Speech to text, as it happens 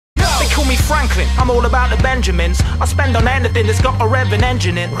call me Franklin, I'm all about the Benjamins. I spend on anything that's got a revving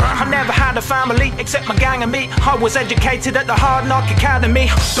engine in. I never had a family except my gang and me. I was educated at the Hard Knock Academy,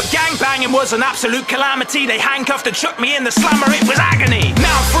 but gang banging was an absolute calamity. They handcuffed and chucked me in the slammer, it was agony.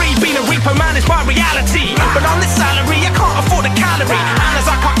 Now I'm free, being a reaper man is my reality. But on this salary I can't afford a calorie, and as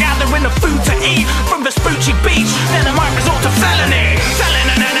I can't gather enough food to eat from Vespucci Beach, then I might resort to felony. Telling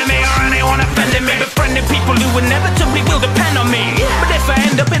an enemy or anyone offending me, befriending people who inevitably will depend on me. But if I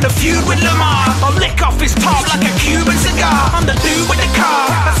end up in a feud with Lamar, I'll lick off his top like a Cuban cigar. I'm the dude with the car,